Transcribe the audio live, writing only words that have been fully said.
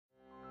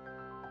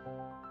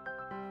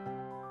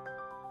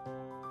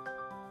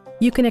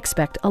You can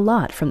expect a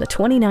lot from the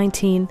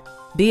 2019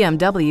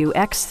 BMW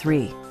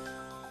X3.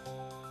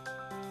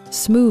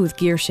 Smooth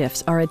gear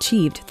shifts are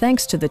achieved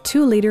thanks to the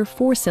 2-liter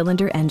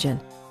 4-cylinder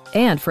engine.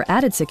 And for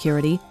added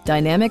security,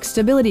 dynamic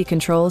stability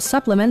control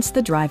supplements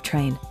the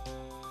drivetrain.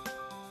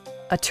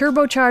 A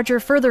turbocharger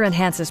further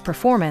enhances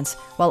performance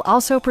while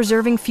also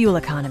preserving fuel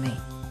economy.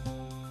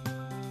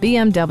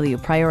 BMW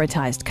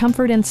prioritized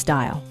comfort and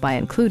style by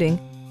including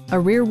a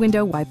rear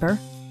window wiper,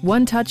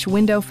 one-touch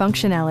window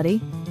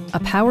functionality, a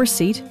power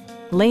seat,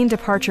 lane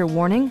departure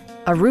warning,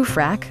 a roof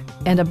rack,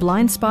 and a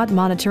blind spot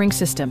monitoring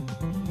system.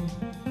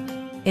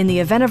 In the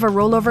event of a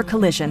rollover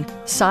collision,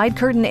 side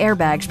curtain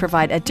airbags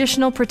provide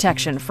additional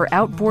protection for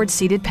outboard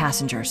seated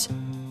passengers.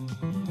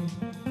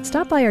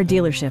 Stop by our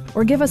dealership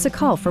or give us a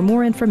call for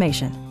more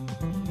information.